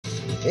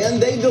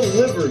And they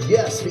delivered,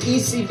 yes. The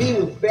ECB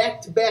with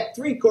back-to-back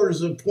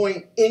three-quarters of a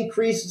point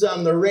increases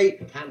on the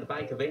rate. Can the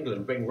Bank of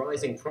England bring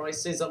rising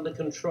prices under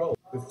control?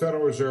 The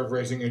Federal Reserve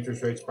raising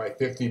interest rates by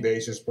 50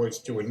 basis points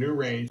to a new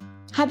range.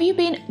 Have you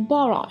been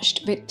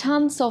barraged with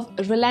tons of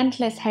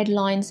relentless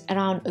headlines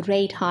around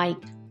rate hike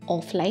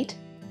of late?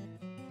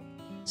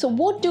 So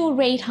what do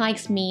rate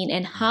hikes mean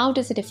and how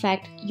does it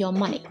affect your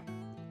money?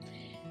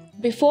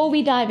 Before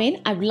we dive in,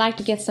 I would like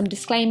to get some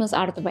disclaimers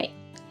out of the way.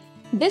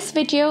 This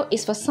video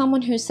is for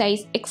someone who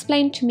says,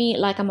 explain to me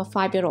like I'm a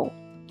 5-year-old.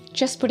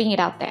 Just putting it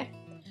out there.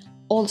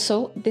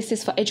 Also, this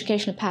is for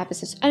educational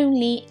purposes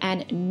only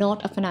and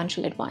not a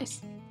financial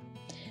advice.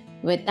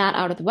 With that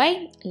out of the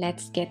way,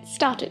 let's get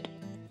started.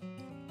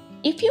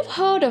 If you've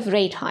heard of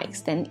rate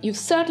hikes, then you've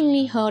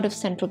certainly heard of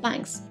central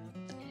banks.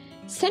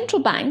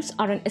 Central banks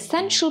are an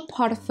essential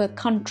part of a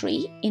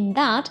country in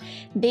that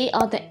they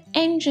are the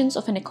engines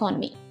of an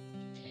economy.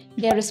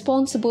 They are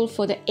responsible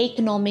for the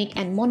economic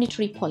and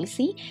monetary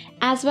policy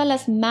as well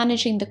as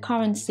managing the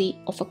currency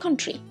of a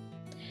country.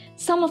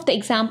 Some of the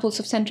examples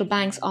of central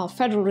banks are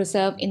Federal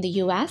Reserve in the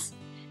US,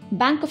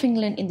 Bank of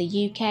England in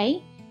the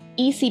UK,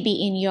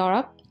 ECB in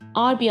Europe,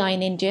 RBI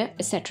in India,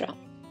 etc.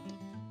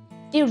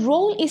 Their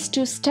role is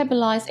to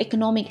stabilize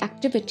economic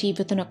activity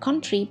within a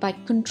country by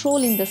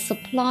controlling the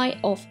supply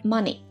of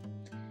money.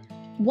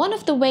 One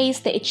of the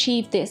ways they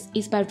achieve this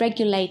is by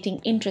regulating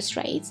interest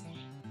rates,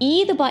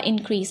 either by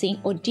increasing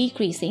or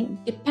decreasing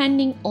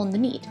depending on the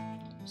need.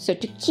 So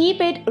to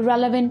keep it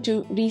relevant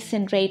to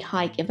recent rate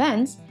hike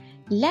events,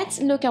 let's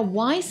look at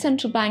why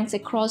central banks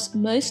across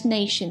most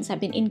nations have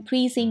been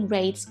increasing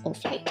rates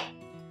of late.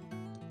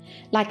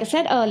 Like I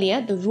said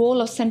earlier, the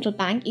role of central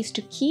bank is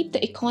to keep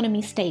the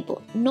economy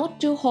stable,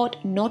 not too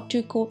hot, not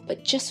too cold,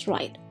 but just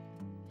right.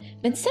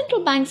 When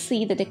central banks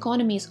see that the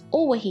economy is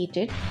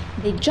overheated,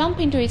 they jump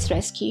into its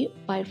rescue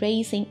by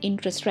raising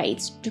interest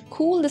rates to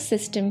cool the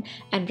system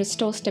and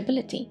restore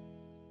stability.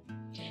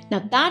 Now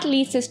that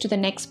leads us to the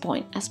next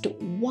point as to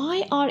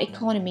why are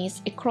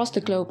economies across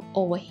the globe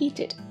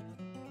overheated?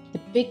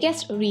 The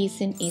biggest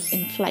reason is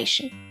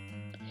inflation.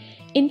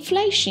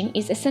 Inflation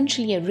is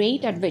essentially a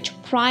rate at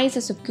which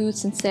prices of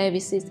goods and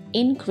services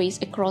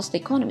increase across the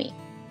economy.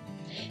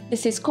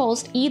 This is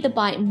caused either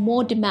by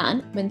more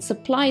demand when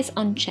supply is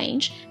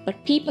unchanged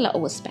but people are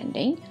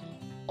overspending,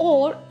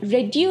 or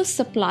reduced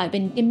supply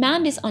when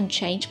demand is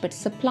unchanged but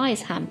supply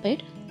is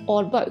hampered,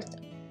 or both.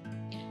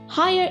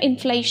 Higher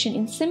inflation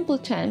in simple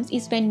terms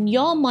is when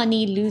your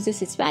money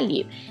loses its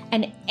value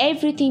and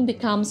everything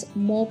becomes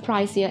more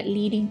pricier,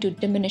 leading to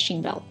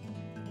diminishing wealth.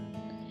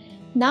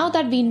 Now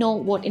that we know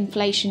what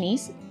inflation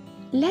is,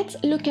 let's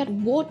look at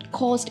what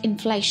caused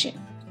inflation.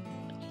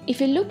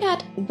 If you look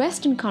at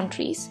Western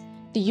countries,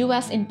 the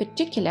US in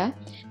particular,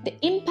 the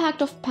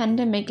impact of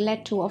pandemic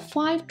led to a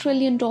 $5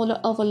 trillion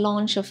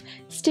avalanche of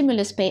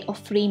stimulus pay of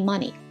free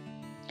money.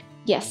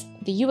 Yes,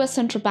 the US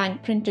central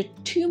bank printed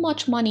too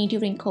much money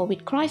during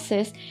COVID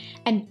crisis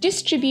and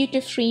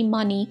distributed free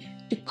money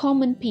to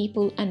common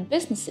people and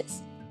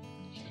businesses.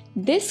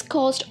 This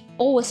caused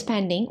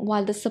overspending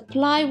while the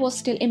supply was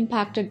still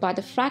impacted by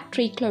the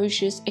factory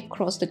closures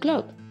across the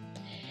globe.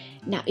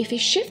 Now, if we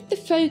shift the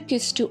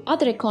focus to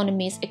other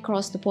economies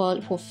across the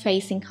world who are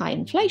facing high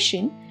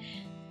inflation,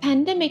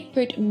 pandemic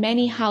put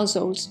many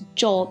households,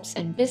 jobs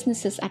and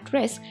businesses at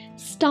risk,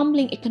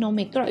 stumbling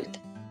economic growth.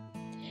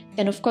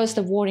 Then, of course,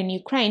 the war in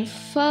Ukraine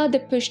further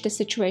pushed the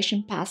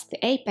situation past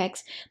the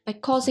apex by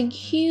causing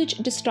huge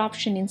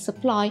disruption in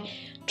supply,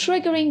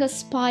 triggering a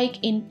spike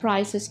in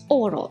prices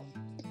overall.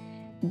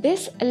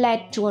 This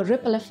led to a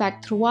ripple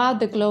effect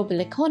throughout the global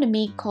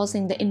economy,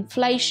 causing the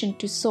inflation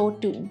to soar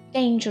to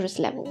dangerous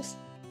levels.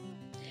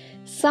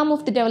 Some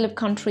of the developed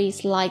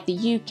countries like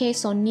the UK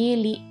saw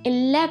nearly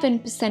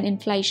 11%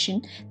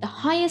 inflation, the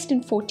highest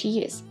in 40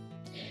 years.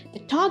 The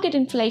target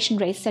inflation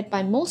rate set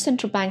by most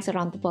central banks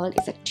around the world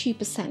is at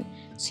 2%,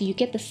 so you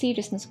get the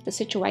seriousness of the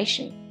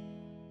situation.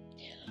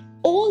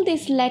 All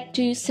this led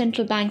to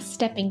central banks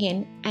stepping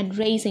in and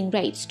raising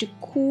rates to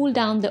cool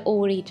down the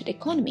overheated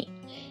economy.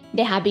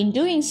 They have been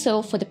doing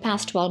so for the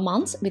past 12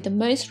 months, with the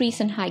most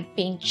recent hike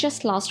being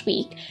just last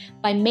week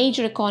by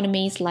major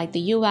economies like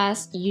the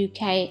US,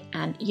 UK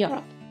and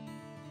Europe.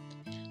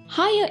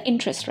 Higher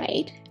interest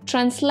rate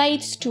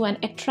translates to an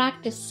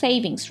attractive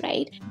savings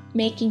rate,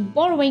 making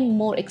borrowing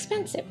more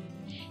expensive.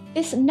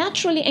 This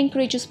naturally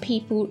encourages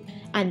people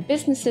and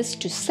businesses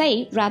to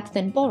save rather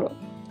than borrow.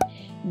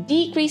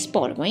 Decreased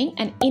borrowing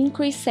and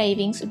increased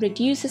savings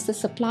reduces the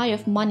supply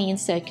of money in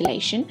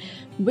circulation,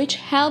 which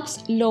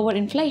helps lower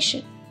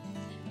inflation.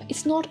 But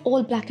it's not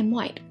all black and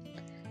white.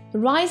 The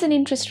rise in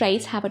interest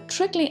rates have a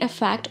trickling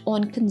effect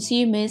on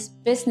consumers,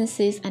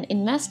 businesses, and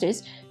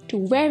investors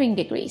to varying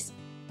degrees.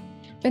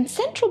 When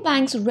central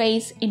banks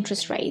raise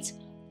interest rates,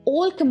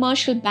 all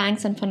commercial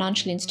banks and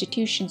financial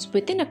institutions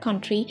within a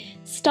country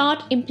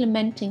start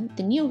implementing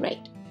the new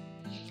rate.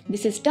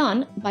 This is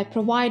done by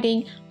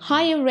providing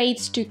higher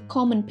rates to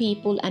common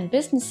people and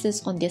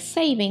businesses on their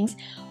savings,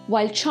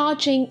 while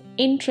charging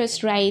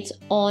interest rates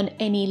on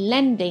any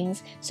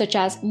lendings such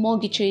as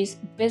mortgages,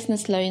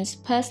 business loans,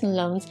 personal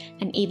loans,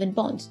 and even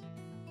bonds.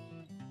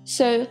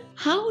 So,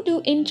 how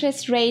do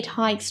interest rate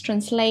hikes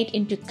translate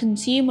into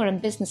consumer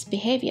and business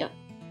behavior?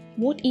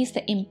 What is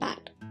the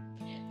impact?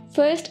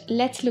 First,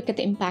 let's look at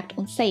the impact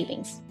on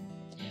savings.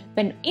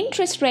 When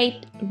interest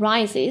rate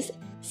rises,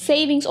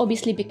 savings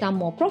obviously become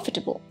more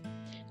profitable.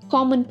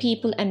 Common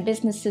people and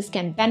businesses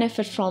can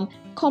benefit from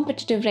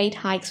competitive rate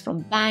hikes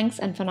from banks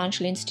and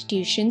financial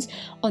institutions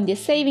on their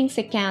savings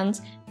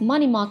accounts,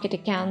 money market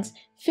accounts,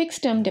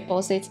 fixed-term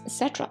deposits,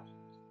 etc.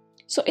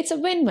 So it's a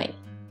win-win.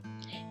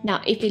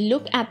 Now, if we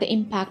look at the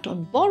impact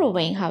on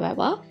borrowing,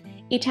 however,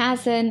 it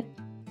has an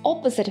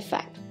opposite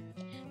effect.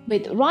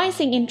 With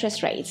rising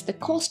interest rates, the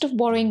cost of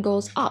borrowing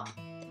goes up.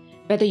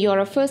 Whether you're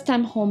a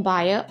first-time home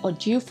buyer or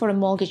due for a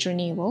mortgage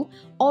renewal,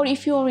 or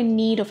if you're in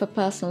need of a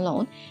personal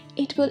loan,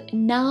 it will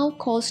now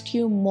cost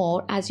you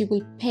more as you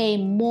will pay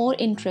more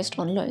interest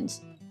on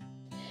loans.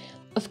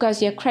 Of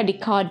course, your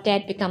credit card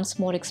debt becomes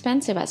more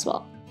expensive as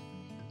well.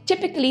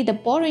 Typically, the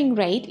borrowing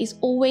rate is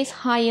always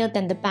higher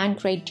than the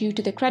bank rate due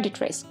to the credit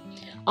risk,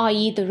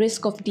 i.e. the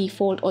risk of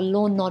default or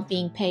loan not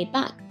being paid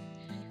back.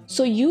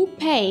 So you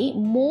pay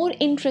more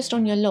interest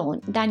on your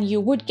loan than you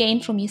would gain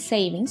from your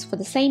savings for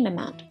the same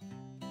amount.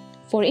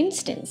 For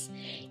instance,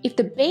 if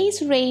the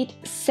base rate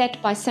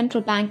set by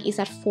central bank is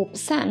at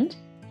 4%,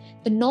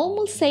 the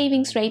normal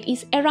savings rate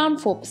is around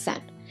 4%,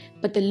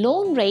 but the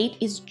loan rate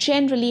is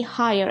generally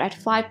higher at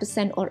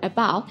 5% or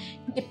above,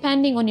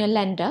 depending on your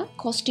lender,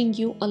 costing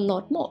you a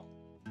lot more.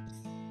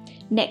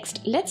 Next,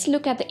 let's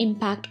look at the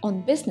impact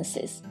on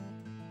businesses.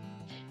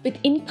 With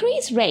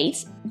increased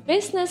rates,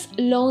 business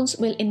loans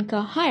will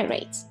incur higher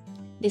rates.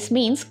 This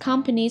means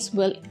companies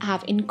will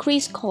have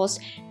increased costs,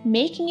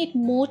 making it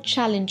more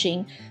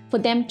challenging for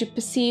them to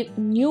pursue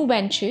new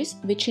ventures,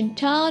 which in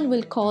turn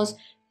will cause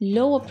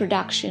lower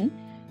production,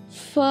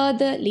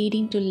 further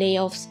leading to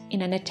layoffs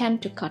in an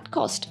attempt to cut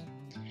cost.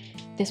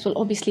 This will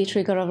obviously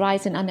trigger a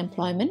rise in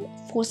unemployment,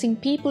 forcing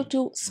people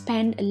to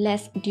spend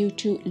less due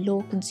to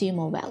low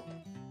consumer wealth.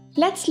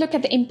 Let's look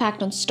at the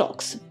impact on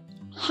stocks.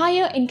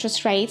 Higher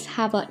interest rates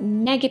have a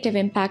negative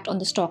impact on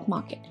the stock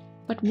market.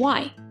 But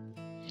why?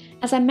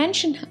 As I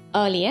mentioned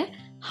earlier,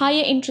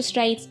 higher interest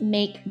rates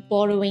make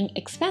borrowing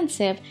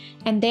expensive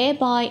and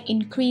thereby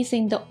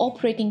increasing the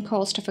operating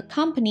cost of a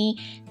company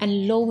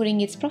and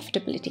lowering its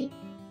profitability.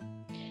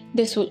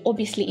 This will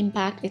obviously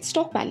impact its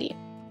stock value.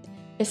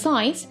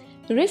 Besides,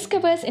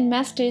 risk-averse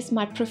investors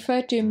might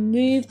prefer to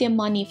move their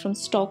money from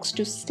stocks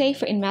to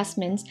safer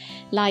investments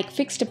like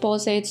fixed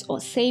deposits or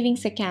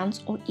savings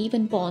accounts or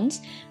even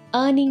bonds,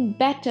 earning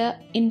better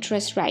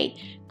interest rate,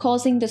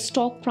 causing the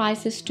stock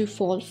prices to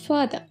fall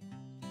further.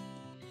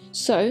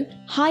 So,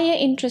 higher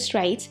interest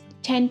rates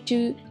tend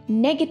to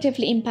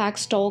negatively impact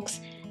stocks,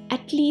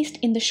 at least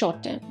in the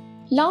short term.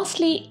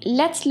 Lastly,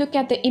 let's look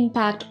at the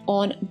impact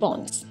on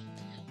bonds.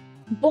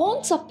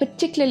 Bonds are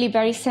particularly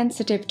very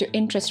sensitive to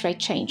interest rate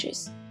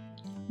changes.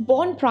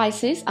 Bond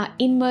prices are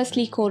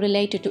inversely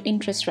correlated to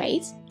interest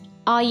rates,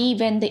 i.e.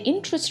 when the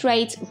interest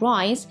rates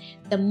rise,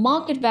 the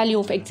market value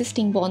of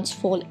existing bonds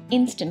fall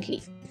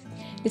instantly.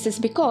 This is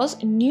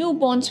because new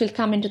bonds will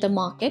come into the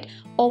market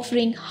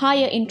offering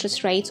higher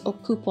interest rates or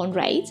coupon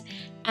rates,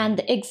 and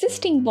the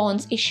existing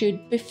bonds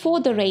issued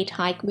before the rate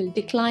hike will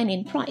decline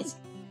in price.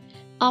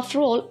 After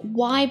all,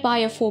 why buy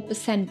a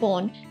 4%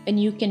 bond when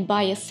you can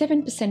buy a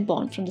 7%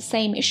 bond from the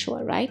same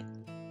issuer, right?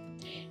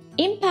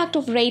 Impact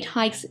of rate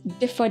hikes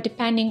differ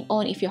depending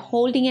on if you're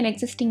holding an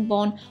existing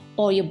bond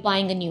or you're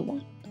buying a new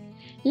one.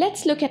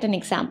 Let's look at an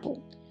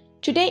example.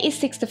 Today is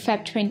 6th of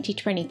Feb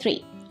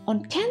 2023.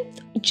 On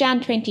 10th Jan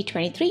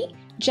 2023,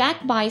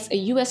 Jack buys a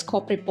US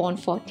corporate bond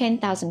for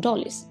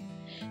 $10,000.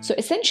 So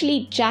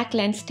essentially, Jack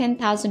lends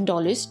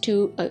 $10,000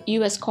 to a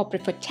US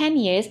corporate for 10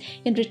 years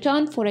in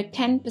return for a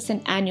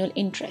 10% annual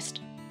interest.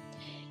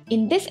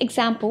 In this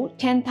example,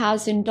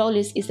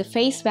 $10,000 is the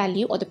face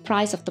value or the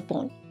price of the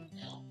bond.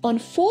 On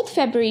 4th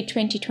February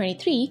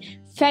 2023,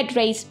 Fed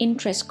raised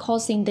interest,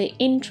 causing the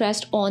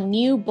interest on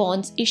new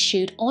bonds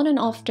issued on and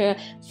after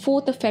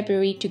 4th of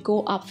February to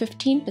go up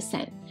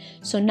 15%.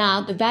 So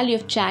now the value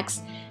of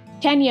Jack's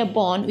 10-year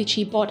bond, which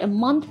he bought a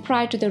month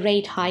prior to the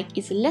rate hike,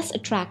 is less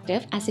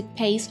attractive as it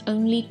pays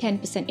only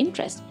 10%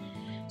 interest.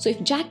 So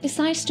if Jack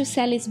decides to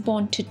sell his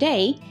bond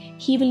today,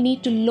 he will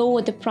need to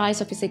lower the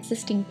price of his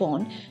existing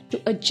bond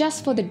to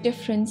adjust for the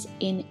difference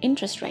in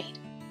interest rate.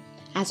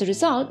 As a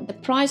result, the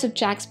price of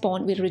Jack's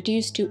bond will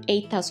reduce to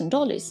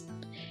 $8,000.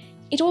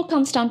 It all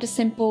comes down to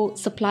simple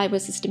supply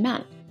versus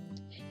demand.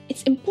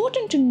 It's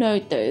important to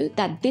note though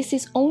that this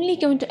is only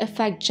going to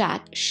affect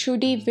Jack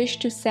should he wish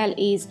to sell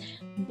his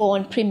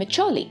bond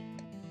prematurely.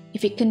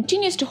 If he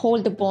continues to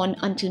hold the bond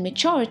until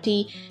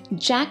maturity,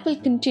 Jack will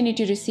continue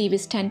to receive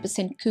his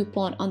 10%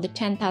 coupon on the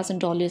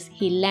 $10,000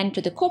 he lent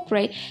to the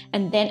corporate,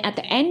 and then at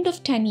the end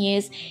of 10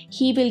 years,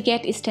 he will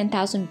get his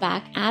 $10,000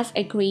 back as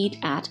agreed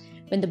at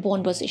when the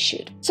bond was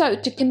issued. So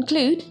to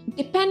conclude,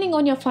 depending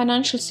on your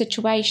financial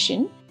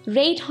situation,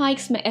 rate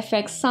hikes may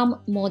affect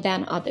some more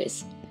than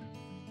others.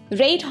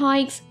 Rate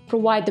hikes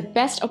provide the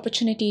best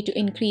opportunity to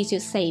increase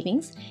your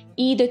savings,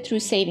 either through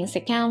savings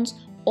accounts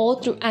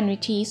or through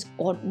annuities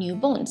or new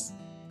bonds.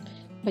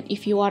 But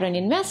if you are an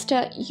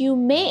investor, you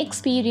may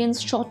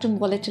experience short-term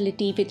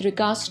volatility with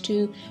regards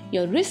to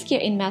your riskier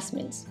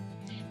investments.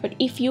 But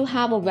if you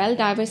have a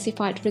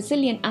well-diversified,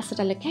 resilient asset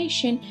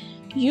allocation,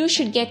 you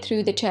should get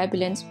through the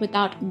turbulence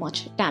without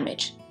much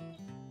damage.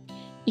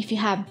 If you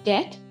have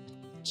debt,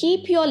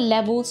 keep your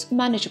levels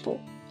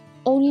manageable.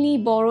 Only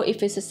borrow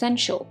if it's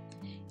essential.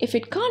 If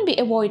it can't be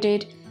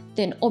avoided,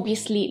 then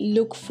obviously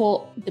look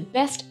for the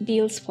best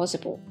deals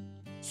possible.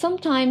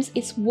 Sometimes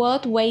it's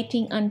worth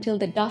waiting until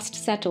the dust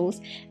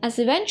settles, as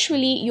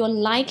eventually you're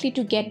likely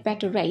to get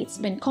better rates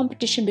when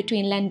competition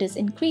between lenders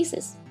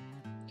increases.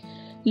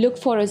 Look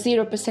for a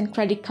 0%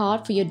 credit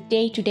card for your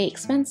day-to-day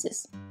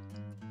expenses.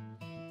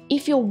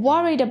 If you're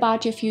worried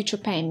about your future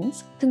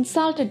payments,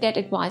 consult a debt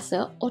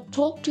advisor or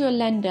talk to your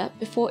lender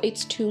before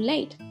it's too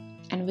late.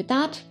 And with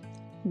that,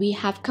 we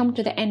have come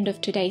to the end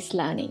of today's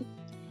learning.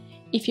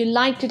 If you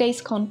liked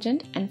today's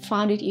content and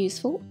found it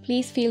useful,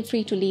 please feel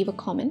free to leave a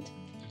comment.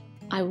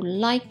 I would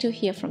like to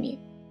hear from you.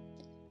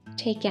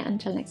 Take care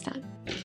until next time.